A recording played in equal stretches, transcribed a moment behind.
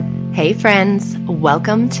Hey friends,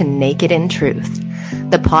 welcome to Naked in Truth,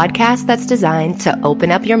 the podcast that's designed to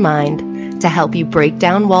open up your mind to help you break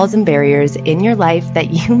down walls and barriers in your life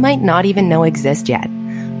that you might not even know exist yet.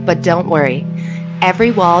 But don't worry,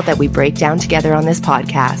 every wall that we break down together on this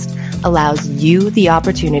podcast allows you the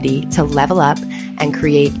opportunity to level up and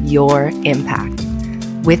create your impact.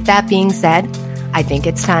 With that being said, I think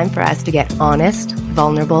it's time for us to get honest,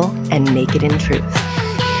 vulnerable, and naked in truth.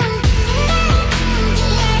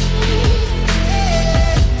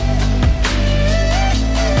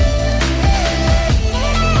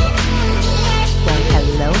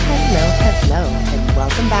 Hello, and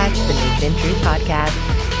welcome back to the Naked in Truth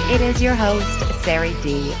podcast. It is your host, Sarah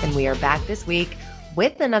D, and we are back this week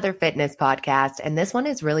with another fitness podcast. And this one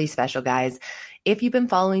is really special, guys. If you've been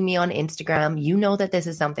following me on Instagram, you know that this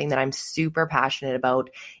is something that I'm super passionate about.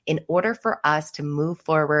 In order for us to move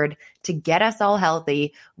forward, to get us all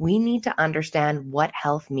healthy, we need to understand what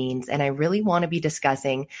health means. And I really want to be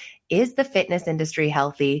discussing, is the fitness industry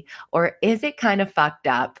healthy or is it kind of fucked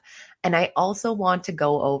up? And I also want to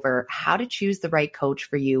go over how to choose the right coach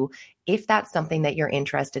for you if that's something that you're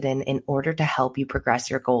interested in order to help you progress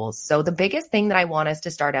your goals. So the biggest thing that I want us to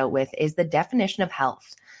start out with is the definition of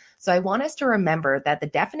health. So I want us to remember that the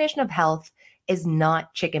definition of health is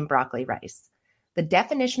not chicken, broccoli, rice. The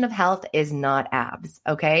definition of health is not abs,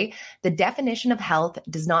 okay? The definition of health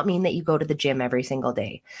does not mean that you go to the gym every single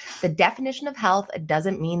day. The definition of health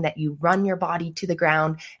doesn't mean that you run your body to the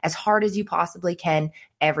ground as hard as you possibly can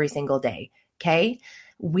every single day, okay?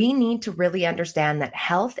 We need to really understand that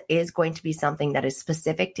health is going to be something that is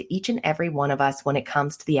specific to each and every one of us when it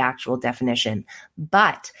comes to the actual definition.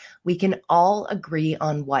 But we can all agree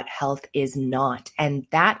on what health is not. And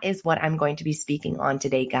that is what I'm going to be speaking on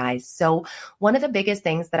today, guys. So one of the biggest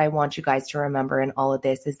things that I want you guys to remember in all of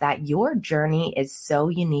this is that your journey is so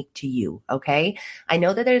unique to you, okay? I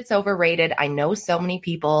know that it's overrated. I know so many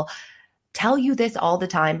people tell you this all the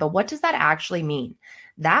time, but what does that actually mean?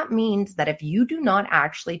 That means that if you do not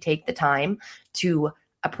actually take the time to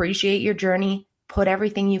appreciate your journey, put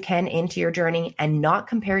everything you can into your journey, and not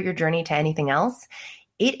compare your journey to anything else,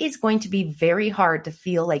 it is going to be very hard to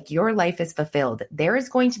feel like your life is fulfilled. There is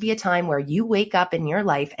going to be a time where you wake up in your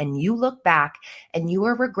life and you look back and you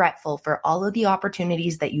are regretful for all of the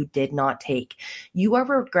opportunities that you did not take. You are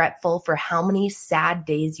regretful for how many sad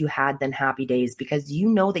days you had than happy days because you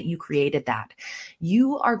know that you created that.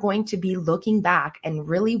 You are going to be looking back and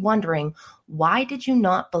really wondering, why did you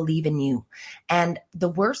not believe in you? And the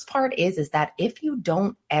worst part is that if you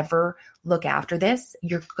don't ever look after this,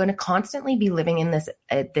 you're going to constantly be living in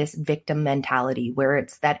this victim mentality where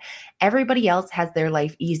it's that everybody else has their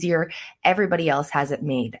life easier, everybody else has it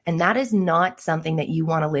made. And that is not something that you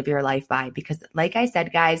want to live your life by because, like I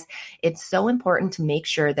said, guys, it's so important to make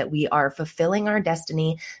sure that we are fulfilling our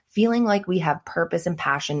destiny, feeling like we have purpose and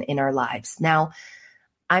passion in our lives. Now,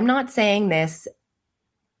 I'm not saying this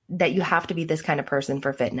that you have to be this kind of person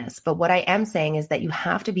for fitness. But what I am saying is that you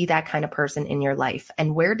have to be that kind of person in your life.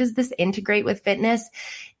 And where does this integrate with fitness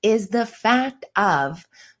is the fact of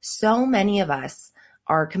so many of us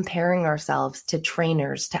are comparing ourselves to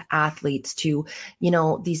trainers, to athletes, to,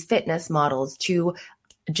 these fitness models, to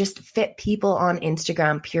just fit people on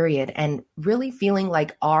Instagram, period. And really feeling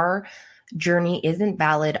like our journey isn't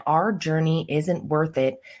valid, our journey isn't worth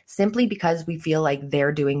it simply because we feel like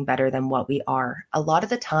they're doing better than what we are. A lot of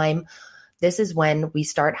the time, this is when we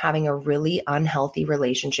start having a really unhealthy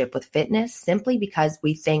relationship with fitness simply because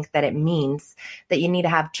we think that it means that you need to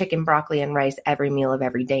have chicken, broccoli, and rice every meal of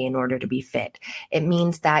every day in order to be fit. It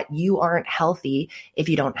means that you aren't healthy if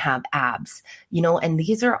you don't have abs, and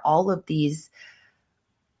these are all of these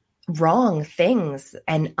wrong things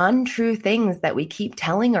and untrue things that we keep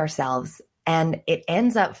telling ourselves. And it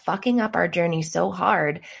ends up fucking up our journey so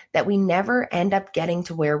hard that we never end up getting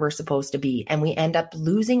to where we're supposed to be. And we end up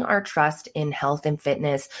losing our trust in health and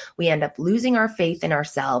fitness. We end up losing our faith in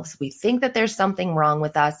ourselves. We think that there's something wrong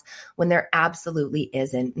with us when there absolutely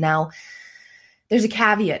isn't. Now, there's a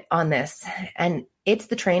caveat on this, and it's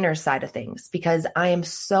the trainer's side of things, because I am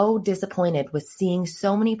so disappointed with seeing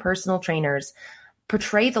so many personal trainers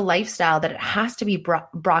portray the lifestyle that it has to be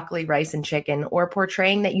broccoli, rice, and chicken, or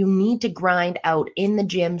portraying that you need to grind out in the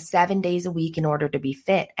gym 7 days a week in order to be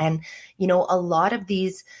fit. And, a lot of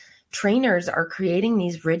these trainers are creating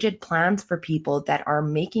these rigid plans for people that are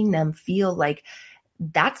making them feel like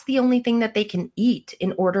that's the only thing that they can eat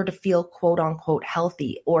in order to feel quote unquote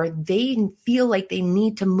healthy, or they feel like they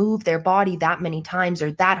need to move their body that many times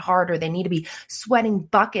or that hard, or they need to be sweating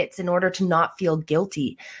buckets in order to not feel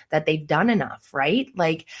guilty that they've done enough, right?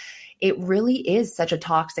 Like, it really is such a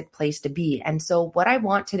toxic place to be. And so what I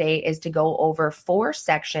want today is to go over 4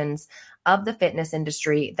 sections of the fitness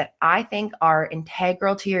industry that I think are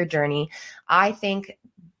integral to your journey. I think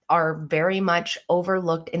are very much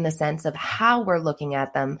overlooked in the sense of how we're looking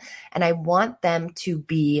at them. And I want them to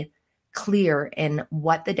be clear in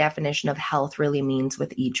what the definition of health really means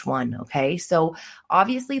with each one. Okay. So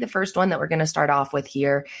obviously the first one that we're going to start off with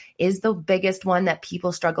here is the biggest one that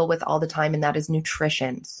people struggle with all the time, and that is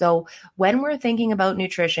nutrition. So when we're thinking about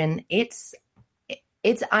nutrition, it's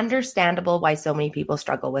understandable why so many people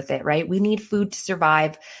struggle with it, right? We need food to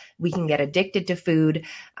survive. We can get addicted to food.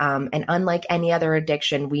 And unlike any other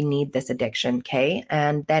addiction, we need this addiction, okay?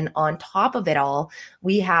 And then on top of it all,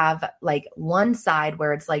 we have like one side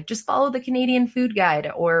where it's like, just follow the Canadian food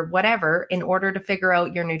guide or whatever in order to figure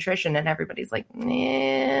out your nutrition. And everybody's like,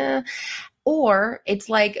 nah. Or it's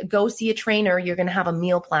like, go see a trainer, you're going to have a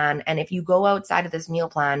meal plan. And if you go outside of this meal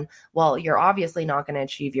plan, well, you're obviously not going to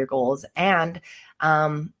achieve your goals, and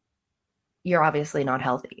you're obviously not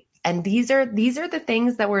healthy. And these are the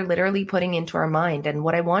things that we're literally putting into our mind. And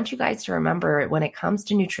what I want you guys to remember when it comes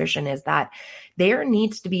to nutrition is that there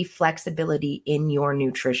needs to be flexibility in your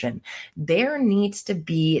nutrition. There needs to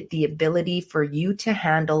be the ability for you to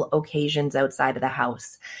handle occasions outside of the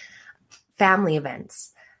house, family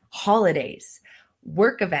events, holidays,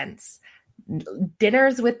 work events,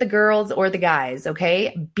 dinners with the girls or the guys,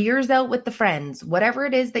 okay? Beers out with the friends, whatever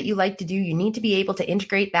it is that you like to do, you need to be able to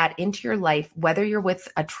integrate that into your life, whether you're with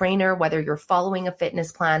a trainer, whether you're following a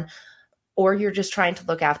fitness plan, or you're just trying to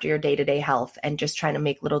look after your day-to-day health and just trying to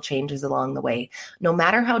make little changes along the way. No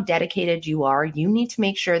matter how dedicated you are, you need to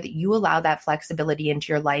make sure that you allow that flexibility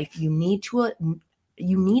into your life. You need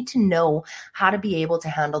to know how to be able to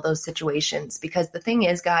handle those situations, because the thing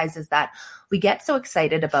is, guys, is that we get so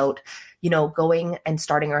excited about, going and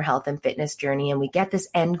starting our health and fitness journey, and we get this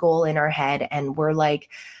end goal in our head, and we're like,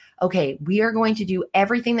 okay, we are going to do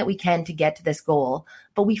everything that we can to get to this goal,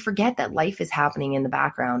 but we forget that life is happening in the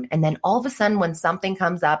background. And then all of a sudden, when something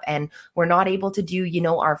comes up and we're not able to do,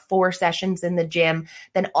 our 4 sessions in the gym,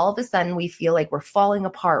 then all of a sudden we feel like we're falling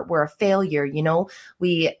apart. We're a failure.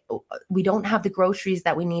 We don't have the groceries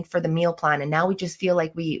that we need for the meal plan. And now we just feel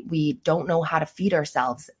like we don't know how to feed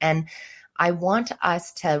ourselves. And I want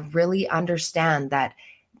us to really understand that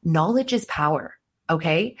knowledge is power.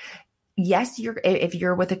 Okay. Yes, if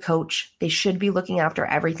you're with a coach, they should be looking after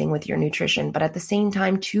everything with your nutrition, but at the same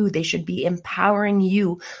time too, they should be empowering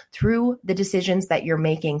you through the decisions that you're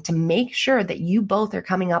making to make sure that you both are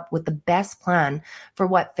coming up with the best plan for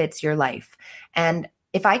what fits your life. And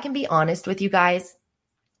if I can be honest with you guys,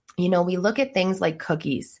 we look at things like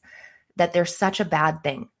cookies, that they're such a bad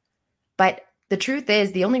thing. But the truth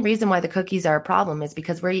is, the only reason why the cookies are a problem is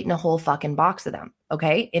because we're eating a whole fucking box of them,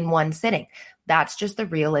 okay, in one sitting. That's just the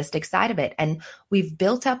realistic side of it. And we've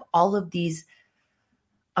built up all of these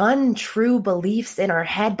untrue beliefs in our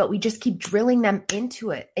head, but we just keep drilling them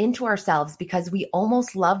into ourselves, because we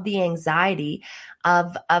almost love the anxiety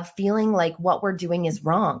of feeling like what we're doing is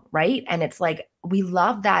wrong, right? And it's like, we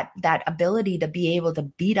love that ability to be able to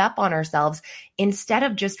beat up on ourselves instead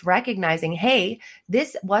of just recognizing, hey,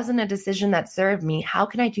 this wasn't a decision that served me. How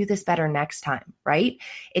can I do this better next time, right?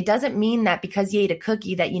 It doesn't mean that because you ate a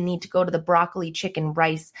cookie that you need to go to the broccoli, chicken,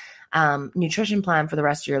 rice nutrition plan for the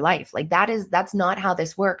rest of your life. Like that's not how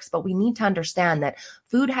this works. But we need to understand that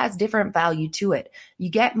food has different value to it. You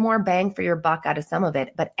get more bang for your buck out of some of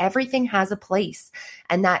it, but everything has a place,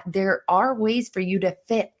 and that there are ways for you to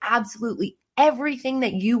fit absolutely everything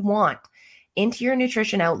that you want into your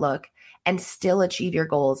nutrition outlook and still achieve your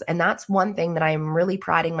goals. And that's one thing that I'm really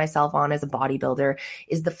priding myself on as a bodybuilder,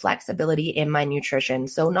 is the flexibility in my nutrition.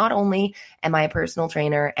 So not only am I a personal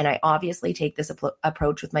trainer, and I obviously take this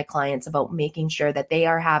approach with my clients about making sure that they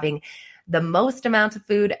are having the most amount of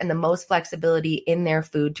food and the most flexibility in their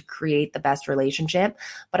food to create the best relationship.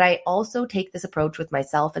 But I also take this approach with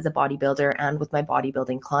myself as a bodybuilder and with my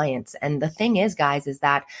bodybuilding clients. And the thing is, guys, is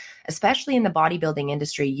that especially in the bodybuilding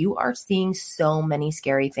industry, you are seeing so many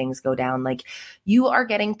scary things go down. Like, you are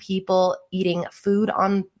getting people eating food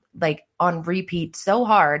on repeat so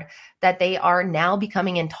hard that they are now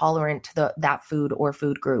becoming intolerant to that food or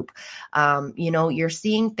food group. You're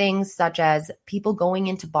seeing things such as people going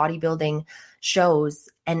into bodybuilding, shows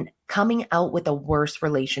and coming out with a worse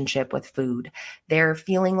relationship with food. They're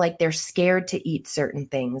feeling like they're scared to eat certain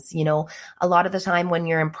things. You know, a lot of the time when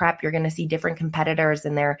you're in prep, you're going to see different competitors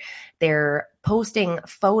and they're posting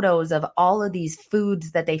photos of all of these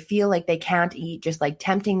foods that they feel like they can't eat, just like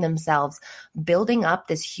tempting themselves, building up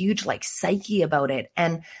this huge like psyche about it.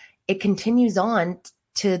 And it continues on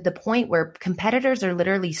to the point where competitors are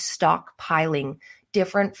literally stockpiling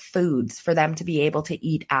different foods for them to be able to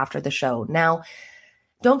eat after the show. Now,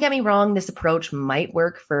 don't get me wrong, this approach might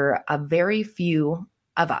work for a very few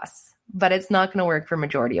of us, but it's not going to work for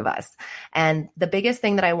majority of us. And the biggest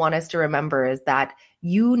thing that I want us to remember is that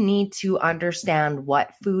you need to understand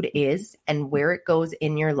what food is and where it goes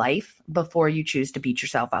in your life before you choose to beat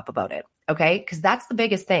yourself up about it. Okay? Because that's the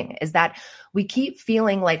biggest thing, is that we keep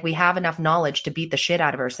feeling like we have enough knowledge to beat the shit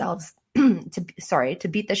out of ourselves, to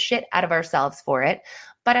beat the shit out of ourselves for it.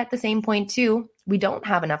 But at the same point too, we don't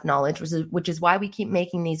have enough knowledge, which is why we keep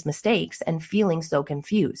making these mistakes and feeling so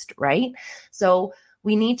confused, right? So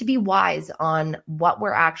we need to be wise on what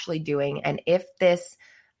we're actually doing and if this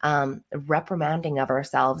reprimanding of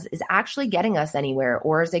ourselves is actually getting us anywhere,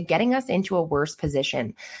 or is it getting us into a worse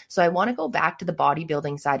position? So I want to go back to the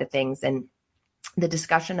bodybuilding side of things and the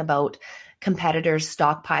discussion about competitors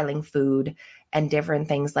stockpiling food and different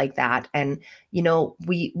things like that. And, you know,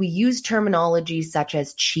 we use terminology such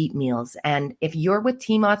as cheat meals. And if you're with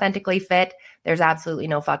Team Authentically Fit, there's absolutely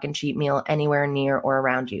no fucking cheat meal anywhere near or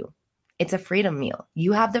around you. It's a freedom meal.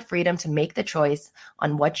 You have the freedom to make the choice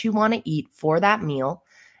on what you want to eat for that meal,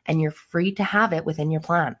 and you're free to have it within your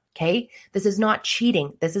plan. Okay. This is not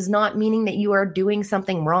cheating. This is not meaning that you are doing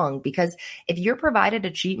something wrong, because if you're provided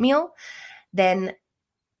a cheat meal, then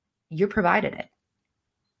you're provided it,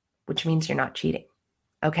 which means you're not cheating.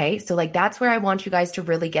 Okay. So like, that's where I want you guys to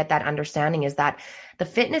really get that understanding, is that the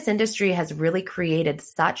fitness industry has really created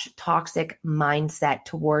such toxic mindset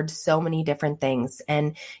towards so many different things.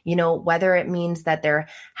 And, you know, whether it means that they're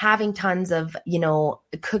having tons of, you know,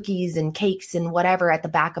 cookies and cakes and whatever at the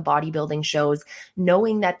back of bodybuilding shows,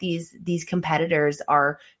 knowing that these competitors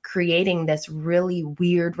are creating this really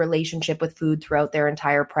weird relationship with food throughout their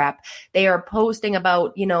entire prep. They are posting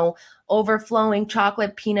about, you know, overflowing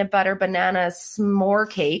chocolate, peanut butter, banana, s'more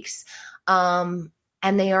cakes. And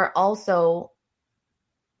they are also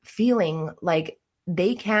feeling like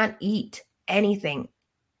they can't eat anything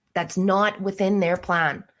that's not within their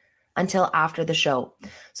plan until after the show.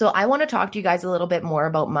 So I want to talk to you guys a little bit more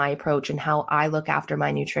about my approach and how I look after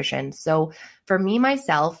my nutrition. So for me,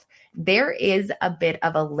 myself, there is a bit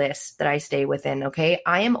of a list that I stay within, okay?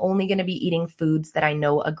 I am only going to be eating foods that I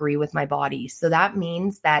know agree with my body. So that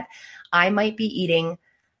means that I might be eating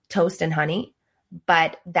toast and honey,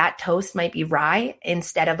 but that toast might be rye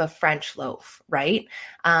instead of a French loaf, right?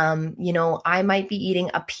 You know, I might be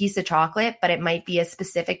eating a piece of chocolate, but it might be a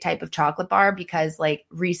specific type of chocolate bar because like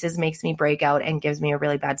Reese's makes me break out and gives me a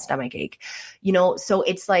really bad stomach ache, you know? So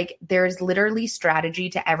it's like, there's literally strategy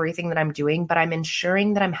to everything that I'm doing, but I'm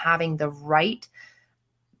ensuring that I'm having the right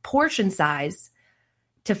portion size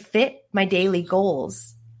to fit my daily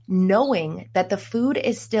goals, knowing that the food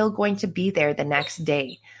is still going to be there the next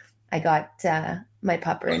day. I got my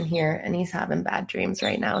pupper in here and he's having bad dreams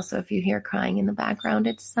right now. So if you hear crying in the background,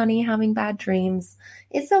 it's Sunny having bad dreams.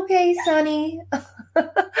 It's okay, Sunny.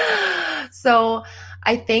 So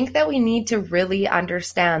I think that we need to really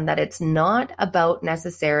understand that it's not about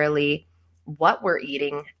necessarily what we're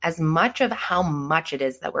eating as much of how much it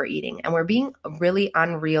is that we're eating. And we're being really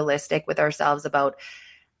unrealistic with ourselves about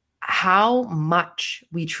how much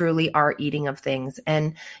we truly are eating of things.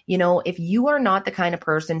 And, you know, if you are not the kind of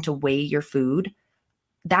person to weigh your food,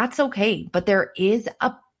 that's okay. But there is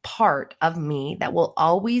a part of me that will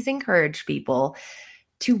always encourage people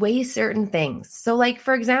to weigh certain things. So like,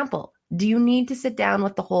 for example, do you need to sit down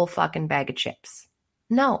with the whole fucking bag of chips?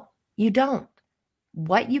 No, you don't.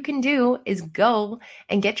 What you can do is go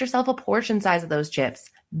and get yourself a portion size of those chips.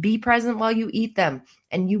 Be present while you eat them,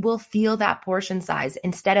 and you will feel that portion size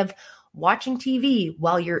instead of watching TV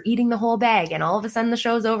while you're eating the whole bag and all of a sudden the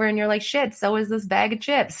show's over and you're like, shit, so is this bag of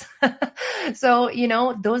chips. So, you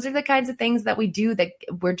know, those are the kinds of things that we do, that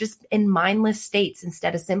we're just in mindless states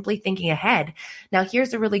instead of simply thinking ahead. Now,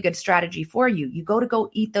 here's a really good strategy for you. You go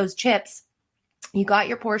eat those chips. You got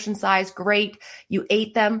your portion size. Great. You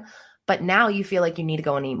ate them. But now you feel like you need to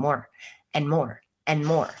go and eat more and more and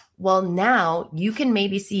more. Well, now you can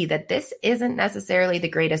maybe see that this isn't necessarily the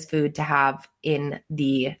greatest food to have in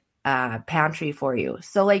the pantry for you.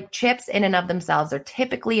 So like chips in and of themselves are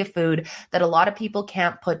typically a food that a lot of people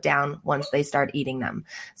can't put down once they start eating them.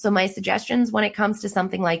 So my suggestions when it comes to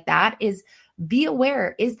something like that is be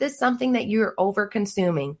aware, is this something that you're over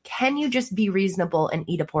consuming? Can you just be reasonable and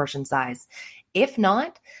eat a portion size? If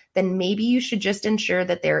not, then maybe you should just ensure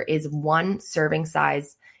that there is one serving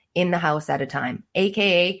size in the house at a time,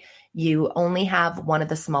 aka you only have one of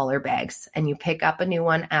the smaller bags and you pick up a new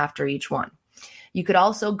one after each one. You could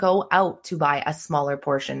also go out to buy a smaller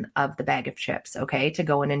portion of the bag of chips, okay, to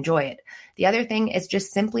go and enjoy it. The other thing is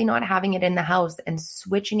just simply not having it in the house and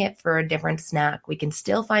switching it for a different snack. We can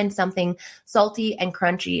still find something salty and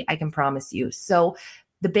crunchy, I can promise you. So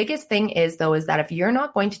the biggest thing is, though, is that if you're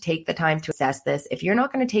not going to take the time to assess this, if you're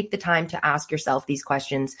not going to take the time to ask yourself these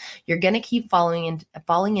questions, you're going to keep falling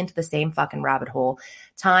into the same fucking rabbit hole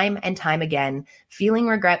time and time again, feeling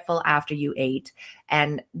regretful after you ate.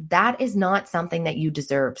 And that is not something that you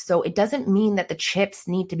deserve. So it doesn't mean that the chips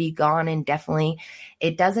need to be gone indefinitely.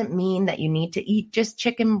 It doesn't mean that you need to eat just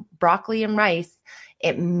chicken, broccoli, and rice.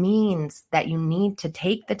 It means that you need to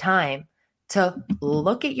take the time to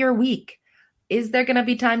look at your week. Is there going to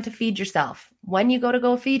be time to feed yourself? When you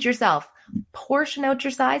go feed yourself, portion out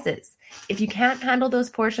your sizes. If you can't handle those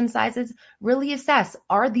portion sizes, really assess,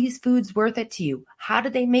 are these foods worth it to you? How do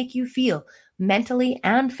they make you feel mentally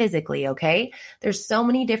and physically, okay? There's so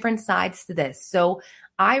many different sides to this. So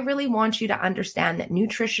I really want you to understand that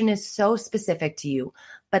nutrition is so specific to you,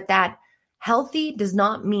 but that healthy does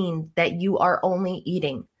not mean that you are only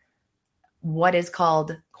eating what is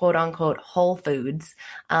called quote unquote whole foods.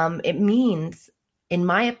 It means, in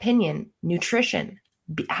my opinion, nutrition,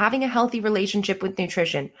 having a healthy relationship with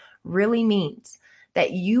nutrition really means that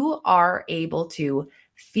you are able to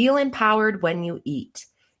feel empowered when you eat.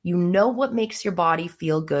 You know what makes your body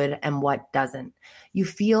feel good and what doesn't. You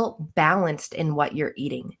feel balanced in what you're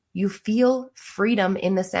eating. You feel freedom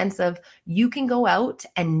in the sense of you can go out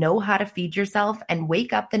and know how to feed yourself and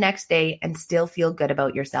wake up the next day and still feel good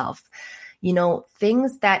about yourself. You know,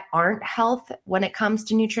 things that aren't health when it comes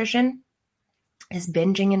to nutrition is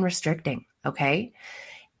binging and restricting, okay?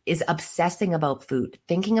 Is obsessing about food,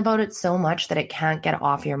 thinking about it so much that it can't get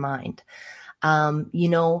off your mind.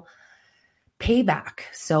 Payback.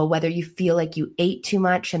 So whether you feel like you ate too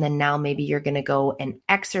much and then now maybe you're going to go and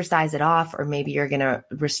exercise it off, or maybe you're going to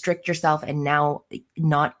restrict yourself and now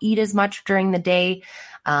not eat as much during the day.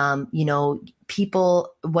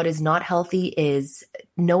 What is not healthy is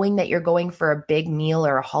knowing that you're going for a big meal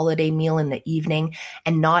or a holiday meal in the evening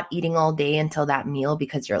and not eating all day until that meal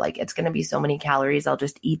because you're like, it's going to be so many calories, I'll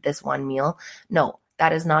just eat this one meal. No,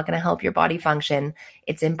 that is not going to help your body function.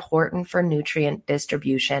 It's important for nutrient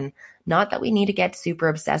distribution. Not that we need to get super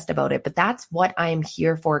obsessed about it, but that's what I am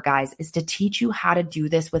here for, guys, is to teach you how to do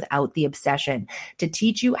this without the obsession, to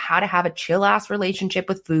teach you how to have a chill ass relationship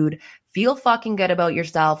with food, feel fucking good about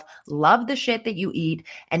yourself, love the shit that you eat,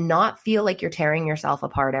 and not feel like you're tearing yourself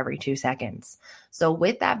apart every 2 seconds. So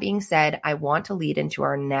with that being said, I want to lead into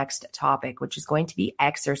our next topic, which is going to be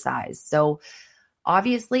exercise. So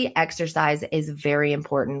obviously, exercise is very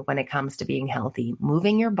important when it comes to being healthy.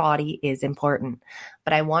 Moving your body is important.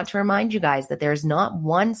 But I want to remind you guys that there's not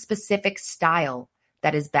one specific style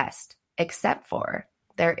that is best, except for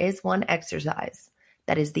there is one exercise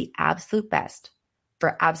that is the absolute best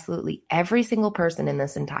for absolutely every single person in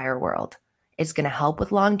this entire world. It's going to help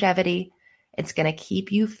with longevity. It's going to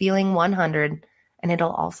keep you feeling 100, and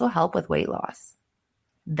it'll also help with weight loss.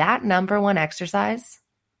 That number one exercise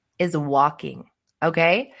is walking.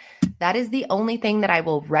 Okay, that is the only thing that I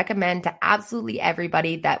will recommend to absolutely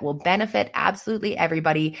everybody that will benefit absolutely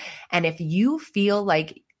everybody. And if you feel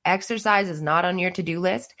like exercise is not on your to-do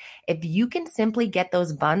list, if you can simply get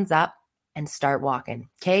those buns up and start walking,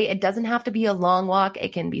 okay? It doesn't have to be a long walk.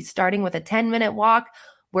 It can be starting with a 10-minute walk,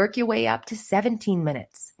 work your way up to 17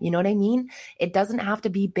 minutes. You know what I mean? It doesn't have to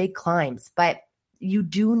be big climbs, but you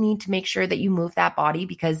do need to make sure that you move that body,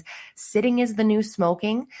 because sitting is the new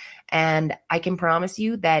smoking. And I can promise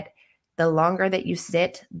you that the longer that you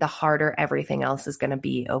sit, the harder everything else is going to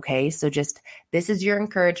be. Okay. So this is your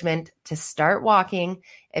encouragement to start walking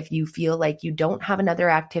if you feel like you don't have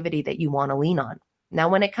another activity that you want to lean on. Now,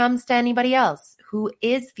 when it comes to anybody else who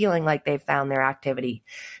is feeling like they've found their activity,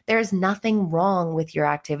 there's nothing wrong with your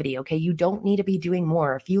activity. Okay. You don't need to be doing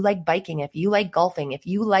more. If you like biking, if you like golfing, if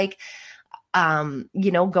you like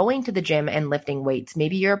going to the gym and lifting weights.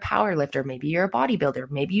 Maybe you're a power lifter. Maybe you're a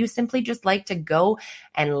bodybuilder. Maybe you simply just like to go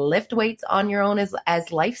and lift weights on your own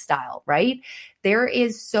as lifestyle, right? There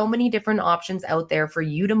is so many different options out there for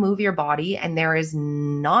you to move your body, and there is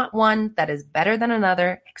not one that is better than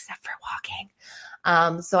another except for walking.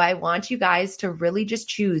 So I want you guys to really just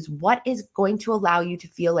choose what is going to allow you to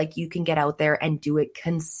feel like you can get out there and do it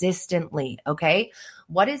consistently. Okay.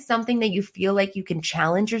 What is something that you feel like you can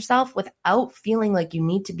challenge yourself without feeling like you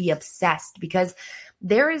need to be obsessed? Because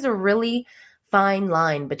there is a really fine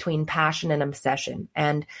line between passion and obsession.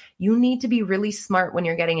 And you need to be really smart when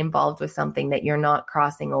you're getting involved with something that you're not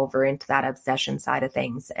crossing over into that obsession side of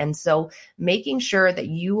things. And so making sure that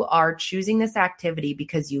you are choosing this activity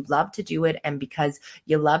because you love to do it and because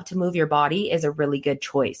you love to move your body is a really good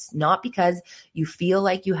choice. Not because you feel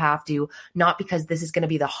like you have to, not because this is going to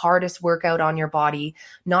be the hardest workout on your body,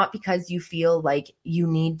 not because you feel like you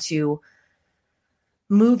need to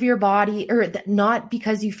move your body, or not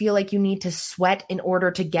because you feel like you need to sweat in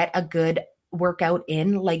order to get a good workout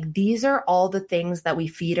in. Like, these are all the things that we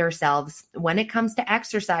feed ourselves when it comes to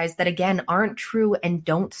exercise that, again, aren't true and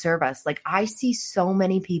don't serve us. Like, I see so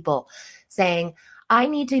many people saying, I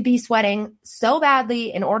need to be sweating so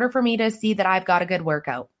badly in order for me to see that I've got a good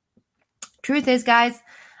workout. Truth is, guys,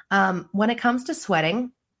 when it comes to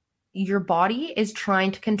sweating, your body is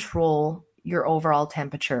trying to control your overall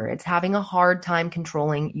temperature. It's having a hard time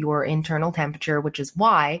controlling your internal temperature, which is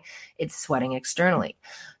why it's sweating externally.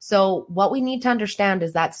 So what we need to understand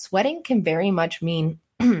is that sweating can very much mean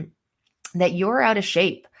that you're out of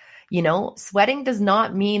shape. You know, sweating does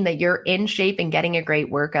not mean that you're in shape and getting a great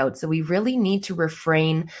workout. So we really need to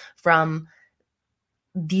refrain from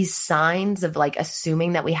these signs of like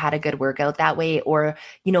assuming that we had a good workout that way, or,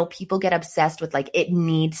 you know, people get obsessed with like, it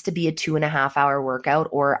needs to be a 2.5 hour workout,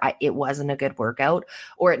 or it wasn't a good workout,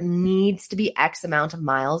 or it needs to be X amount of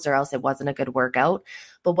miles or else it wasn't a good workout.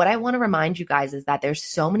 But what I want to remind you guys is that there's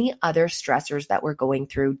so many other stressors that we're going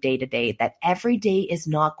through day to day that every day is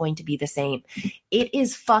not going to be the same. It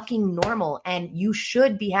is fucking normal. And you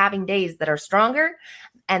should be having days that are stronger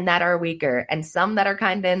and that are weaker, and some that are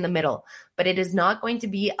kind of in the middle. But it is not going to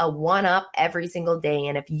be a one-up every single day.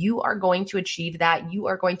 And if you are going to achieve that, you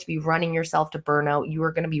are going to be running yourself to burnout. You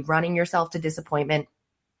are going to be running yourself to disappointment.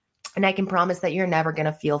 And I can promise that you're never going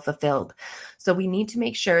to feel fulfilled. So we need to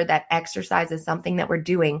make sure that exercise is something that we're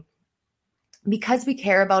doing because we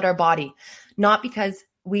care about our body, not because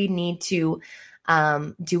we need to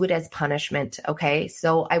do it as punishment. Okay.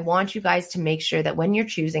 So I want you guys to make sure that when you're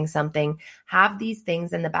choosing something, have these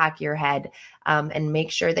things in the back of your head, and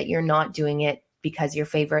make sure that you're not doing it because your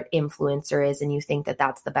favorite influencer is and you think that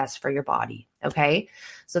that's the best for your body. Okay.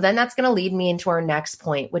 So then that's going to lead me into our next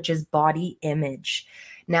point, which is body image.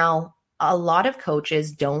 Now, a lot of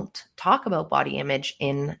coaches don't talk about body image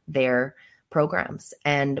in their programs.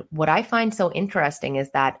 And what I find so interesting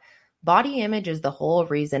is that body image is the whole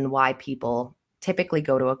reason why people typically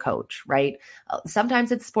go to a coach, right?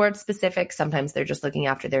 Sometimes it's sports specific. Sometimes they're just looking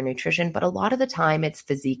after their nutrition, but a lot of the time it's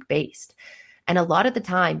physique based. And a lot of the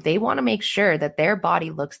time they want to make sure that their body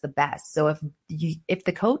looks the best. So if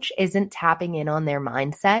the coach isn't tapping in on their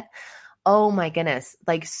mindset, oh my goodness,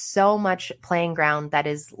 like so much playing ground that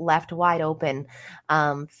is left wide open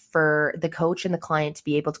for the coach and the client to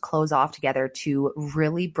be able to close off together to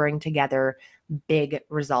really bring together big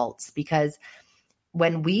results. Because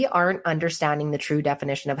when we aren't understanding the true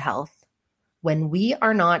definition of health, when we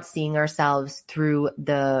are not seeing ourselves through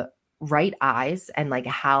the right eyes and like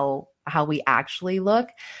how we actually look,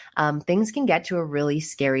 things can get to a really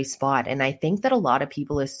scary spot. And I think that a lot of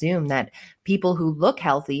people assume that people who look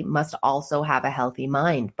healthy must also have a healthy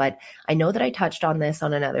mind. But I know that I touched on this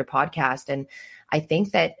on another podcast. And I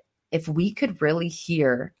think that if we could really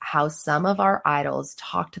hear how some of our idols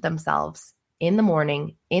talk to themselves in the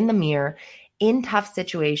morning, in the mirror, in tough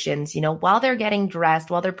situations, you know, while they're getting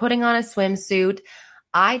dressed, while they're putting on a swimsuit,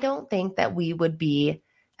 I don't think that we would be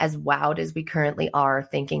as wowed as we currently are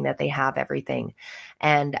thinking that they have everything.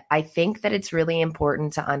 And I think that it's really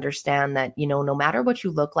important to understand that, you know, no matter what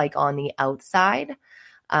you look like on the outside,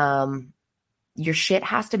 your shit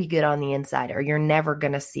has to be good on the inside or you're never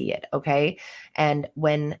going to see it. Okay. And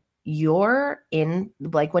when you're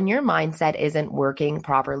when your mindset isn't working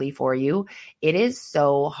properly for you, it is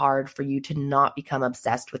so hard for you to not become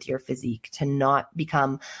obsessed with your physique, to not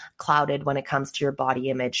become clouded when it comes to your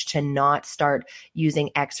body image, to not start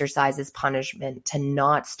using exercise as punishment, to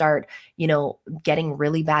not start, you know, getting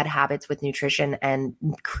really bad habits with nutrition and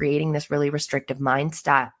creating this really restrictive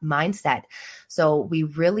mindset. So we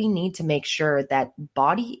really need to make sure that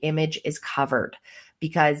body image is covered,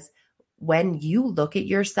 because when you look at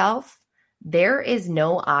yourself, there is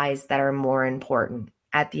no eyes that are more important.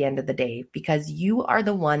 at the end of the day, because you are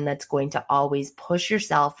the one that's going to always push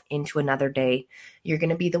yourself into another day. You're going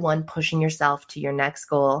to be the one pushing yourself to your next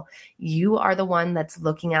goal. You are the one that's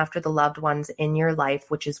looking after the loved ones in your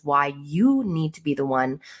life, which is why you need to be the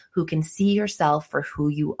one who can see yourself for who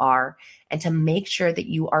you are and to make sure that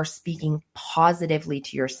you are speaking positively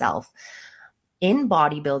to yourself. In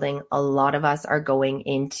bodybuilding, a lot of us are going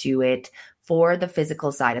into it for the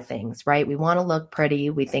physical side of things, right? We want to look pretty.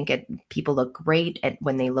 We think people look great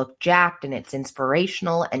when they look jacked, and it's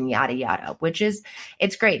inspirational and yada, yada,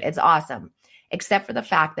 it's great. It's awesome. Except for the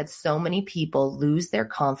fact that so many people lose their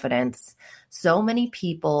confidence. So many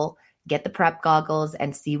people get the prep goggles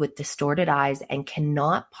and see with distorted eyes and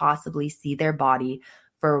cannot possibly see their body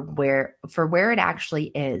for where it actually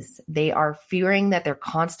is. They are fearing that they're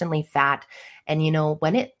constantly fat. And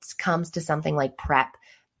when it comes to something like prep,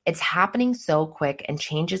 it's happening so quick and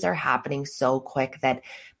changes are happening so quick that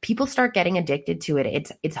people start getting addicted to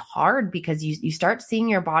it. It's hard because you start seeing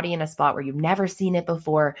your body in a spot where you've never seen it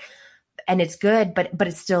before. And it's good, but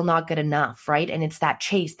it's still not good enough, right? And it's that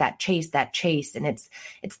chase. And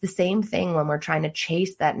it's the same thing when we're trying to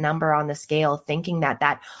chase that number on the scale, thinking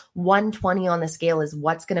that 120 on the scale is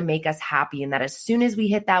what's going to make us happy. And that as soon as we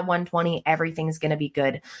hit that 120, everything's going to be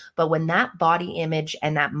good. But when that body image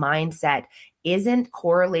and that mindset isn't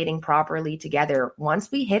correlating properly together,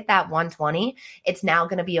 once we hit that 120, it's now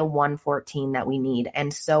going to be a 114 that we need,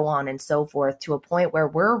 and so on and so forth, to a point where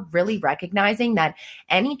we're really recognizing that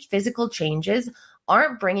any physical changes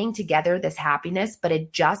aren't bringing together this happiness, but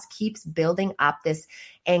it just keeps building up this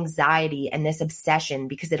anxiety and this obsession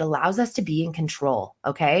because it allows us to be in control.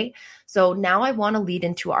 Okay. So now I want to lead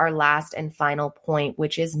into our last and final point,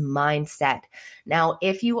 which is mindset. Now,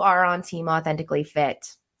 if you are on Team Authentically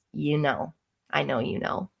Fit, I know you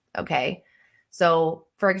know, okay? So,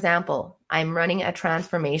 for example, I'm running a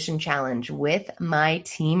transformation challenge with my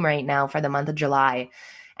team right now for the month of July,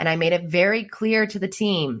 and I made it very clear to the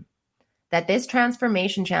team that this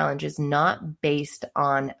transformation challenge is not based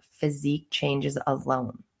on physique changes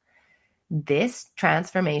alone. This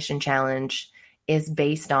transformation challenge is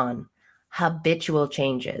based on habitual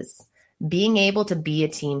changes, being able to be a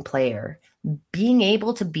team player, being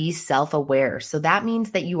able to be self-aware. So that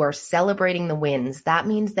means that you are celebrating the wins. That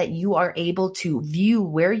means that you are able to view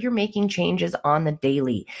where you're making changes on the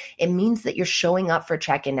daily. It means that you're showing up for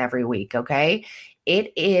check-in every week, okay?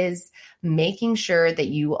 It is making sure that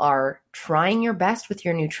you are trying your best with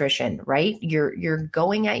your nutrition, right? You're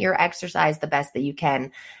going at your exercise the best that you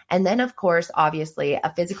can. And then, of course, obviously,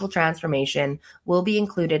 a physical transformation will be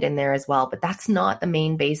included in there as well. But that's not the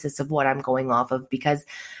main basis of what I'm going off of, because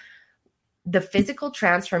the physical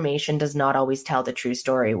transformation does not always tell the true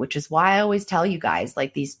story, which is why I always tell you guys,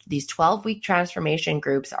 like, these 12-week transformation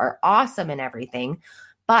groups are awesome and everything,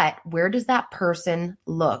 but where does that person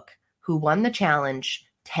look who won the challenge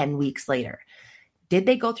 10 weeks later? Did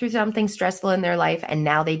they go through something stressful in their life and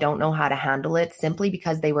now they don't know how to handle it simply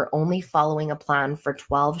because they were only following a plan for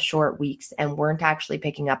 12 short weeks and weren't actually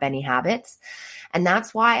picking up any habits? And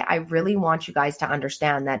that's why I really want you guys to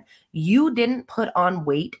understand that you didn't put on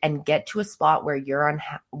weight and get to a spot where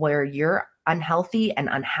you're unhealthy and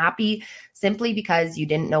unhappy simply because you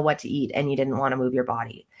didn't know what to eat and you didn't want to move your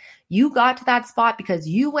body. You got to that spot because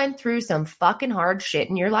you went through some fucking hard shit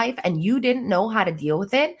in your life and you didn't know how to deal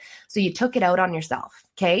with it. So you took it out on yourself.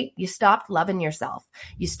 Okay. You stopped loving yourself.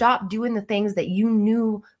 You stopped doing the things that you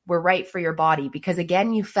knew were right for your body because,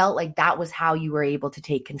 again, you felt like that was how you were able to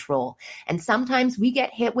take control. And sometimes we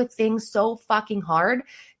get hit with things so fucking hard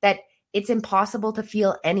that it's impossible to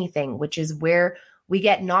feel anything, which is where we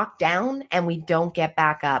get knocked down and we don't get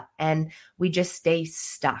back up and we just stay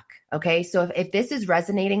stuck. Okay. So if this is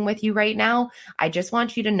resonating with you right now, I just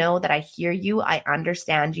want you to know that I hear you, I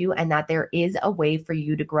understand you, and that there is a way for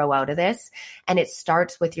you to grow out of this. And it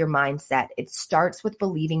starts with your mindset. It starts with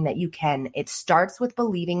believing that you can. It starts with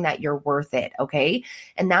believing that you're worth it. Okay.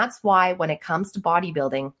 And that's why when it comes to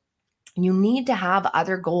bodybuilding, you need to have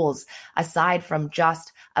other goals aside from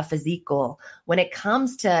just a physique goal. When it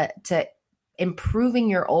comes to improving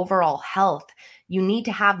your overall health, you need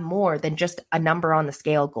to have more than just a number on the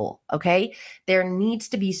scale goal, okay? There needs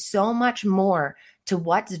to be so much more to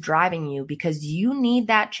what's driving you because you need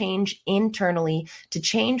that change internally to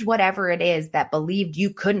change whatever it is that believed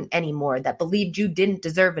you couldn't anymore, that believed you didn't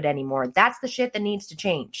deserve it anymore. That's the shit that needs to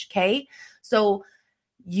change, okay? So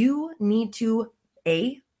you need to,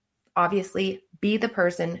 obviously, be the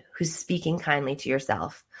person who's speaking kindly to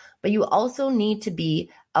yourself, but you also need to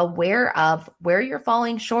be aware of where you're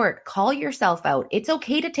falling short. Call yourself out. It's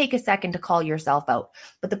okay to take a second to call yourself out.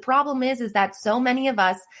 But the problem is that so many of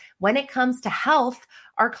us, when it comes to health,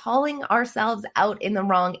 are calling ourselves out in the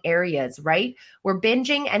wrong areas, right? We're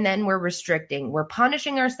binging and then we're restricting. We're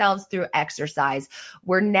punishing ourselves through exercise.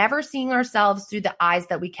 We're never seeing ourselves through the eyes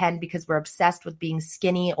that we can because we're obsessed with being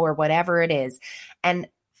skinny or whatever it is. And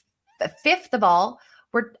fifth of all,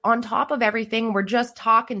 we're on top of everything. We're just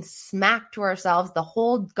talking smack to ourselves the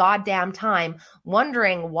whole goddamn time,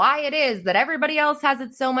 wondering why it is that everybody else has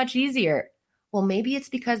it so much easier. Well, maybe it's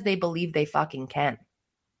because they believe they fucking can.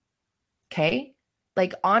 Okay?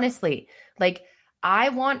 Like, honestly, like, I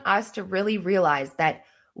want us to really realize that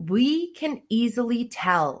we can easily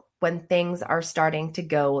tell when things are starting to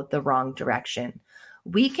go the wrong direction.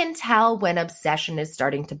 We can tell when obsession is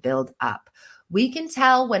starting to build up. We can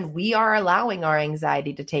tell when we are allowing our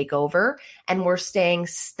anxiety to take over and we're staying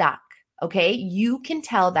stuck, okay? You can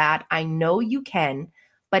tell that. I know you can,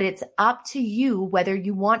 but it's up to you whether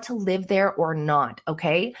you want to live there or not,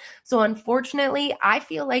 okay? So unfortunately, I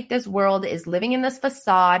feel like this world is living in this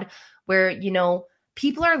facade where,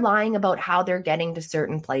 people are lying about how they're getting to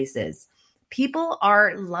certain places. People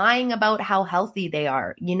are lying about how healthy they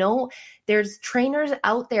are. There's trainers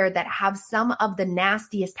out there that have some of the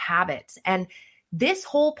nastiest habits. And this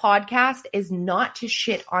whole podcast is not to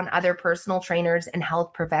shit on other personal trainers and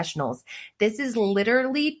health professionals. This is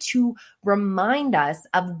literally to remind us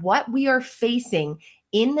of what we are facing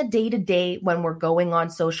in the day-to-day when we're going on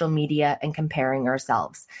social media and comparing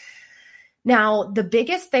ourselves. Now, the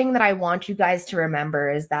biggest thing that I want you guys to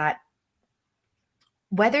remember is that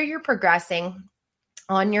whether you're progressing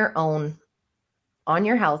on your own, on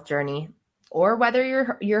your health journey, or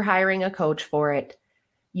whether you're hiring a coach for it,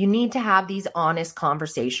 you need to have these honest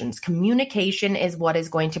conversations. Communication is what is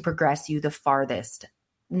going to progress you the farthest.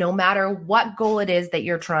 No matter what goal it is that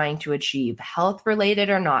you're trying to achieve, health related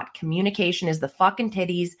or not, communication is the fucking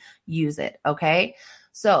titties. Use it, okay?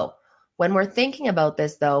 So when we're thinking about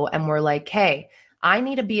this though, and we're like, hey, I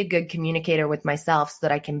need to be a good communicator with myself so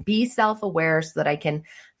that I can be self-aware, so that I can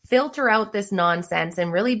filter out this nonsense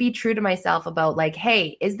and really be true to myself about like,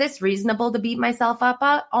 hey, is this reasonable to beat myself up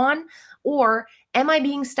on? Or am I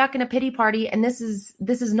being stuck in a pity party and this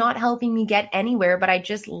is not helping me get anywhere, but I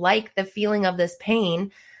just like the feeling of this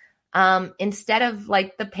pain instead of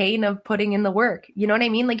like the pain of putting in the work. You know what I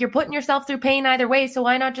mean? Like, you're putting yourself through pain either way. So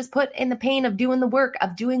why not just put in the pain of doing the work,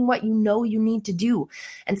 of doing what you know you need to do?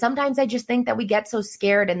 And sometimes I just think that we get so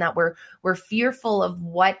scared and that we're fearful of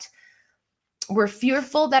we're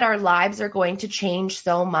fearful that our lives are going to change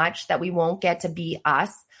so much that we won't get to be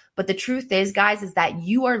us. But the truth is, guys, is that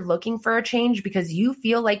you are looking for a change because you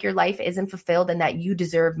feel like your life isn't fulfilled and that you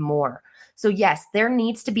deserve more. So yes, there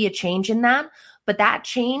needs to be a change in that, but that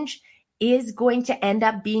change is going to end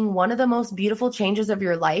up being one of the most beautiful changes of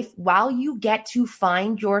your life while you get to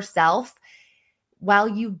find yourself, while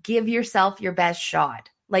you give yourself your best shot.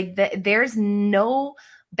 Like there's no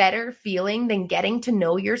better feeling than getting to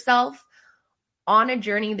know yourself on a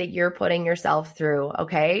journey that you're putting yourself through,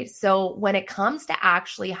 okay? So when it comes to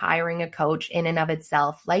actually hiring a coach in and of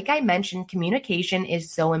itself, like I mentioned, communication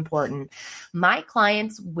is so important. My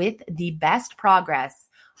clients with the best progress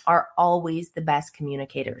are always the best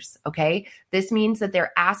communicators, okay? This means that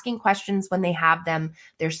they're asking questions when they have them.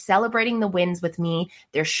 They're celebrating the wins with me.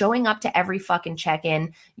 They're showing up to every fucking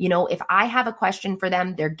check-in. If I have a question for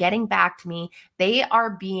them, they're getting back to me. They're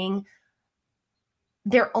owning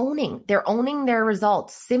their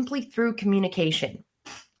results simply through communication.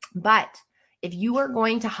 But if you are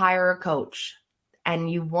going to hire a coach and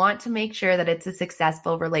you want to make sure that it's a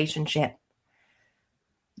successful relationship,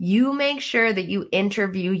 you make sure that you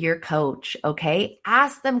interview your coach, okay?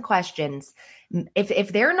 Ask them questions.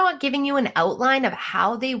 If they're not giving you an outline of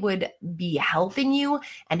how they would be helping you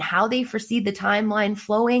and how they foresee the timeline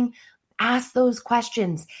flowing, ask those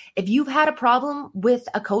questions. If you've had a problem with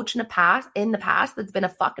a coach in the past that's been a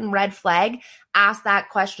fucking red flag, ask that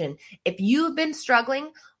question. If you've been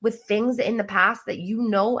struggling with things in the past that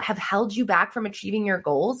have held you back from achieving your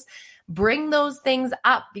goals, bring those things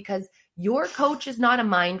up, because your coach is not a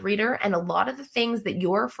mind reader, and a lot of the things that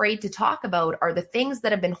you're afraid to talk about are the things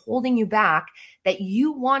that have been holding you back that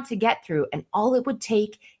you want to get through, and all it would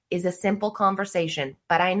take is a simple conversation.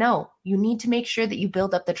 But I know you need to make sure that you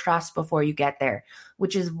build up the trust before you get there,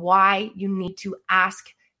 which is why you need to ask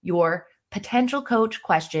your potential coach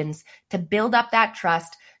questions to build up that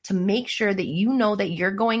trust, to make sure that you know that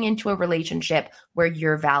you're going into a relationship where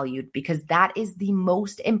you're valued, because that is the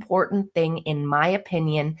most important thing, in my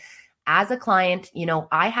opinion. As a client,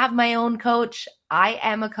 I have my own coach. I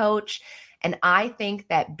am a coach. And I think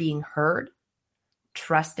that being heard,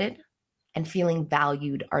 trusted, and feeling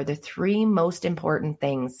valued are the three most important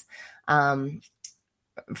things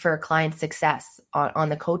for client success on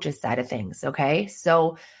the coaches side of things. Okay.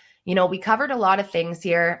 So, we covered a lot of things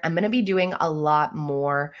here. I'm going to be doing a lot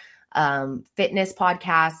more fitness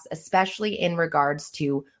podcasts, especially in regards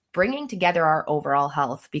to bringing together our overall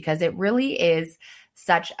health, because it really is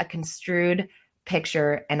such a construed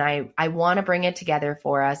picture. And I want to bring it together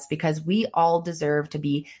for us because we all deserve to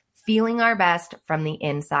be feeling our best from the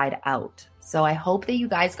inside out. So I hope that you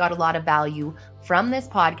guys got a lot of value from this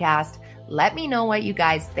podcast. Let me know what you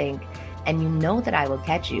guys think. And you know that I will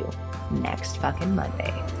catch you next fucking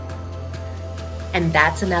Monday. And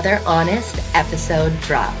that's another honest episode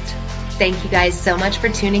dropped. Thank you guys so much for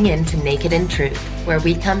tuning in to Naked in Truth, where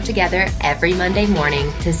we come together every Monday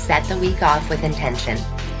morning to set the week off with intention.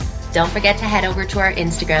 Don't forget to head over to our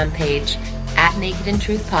Instagram page at Naked in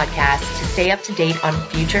Truth Podcast to stay up to date on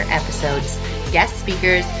future episodes, guest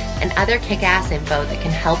speakers, and other kick-ass info that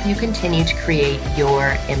can help you continue to create your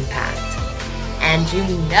impact. And you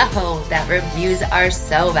know that reviews are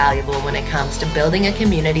so valuable when it comes to building a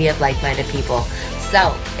community of like-minded people.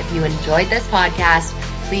 So if you enjoyed this podcast,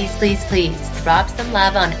 please drop some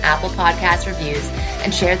love on Apple Podcast reviews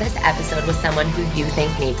and share this episode with someone who you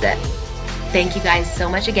think needs it. Thank you guys so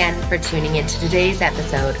much again for tuning into today's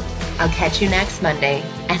episode. I'll catch you next Monday.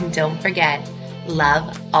 And don't forget,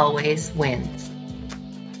 love always wins.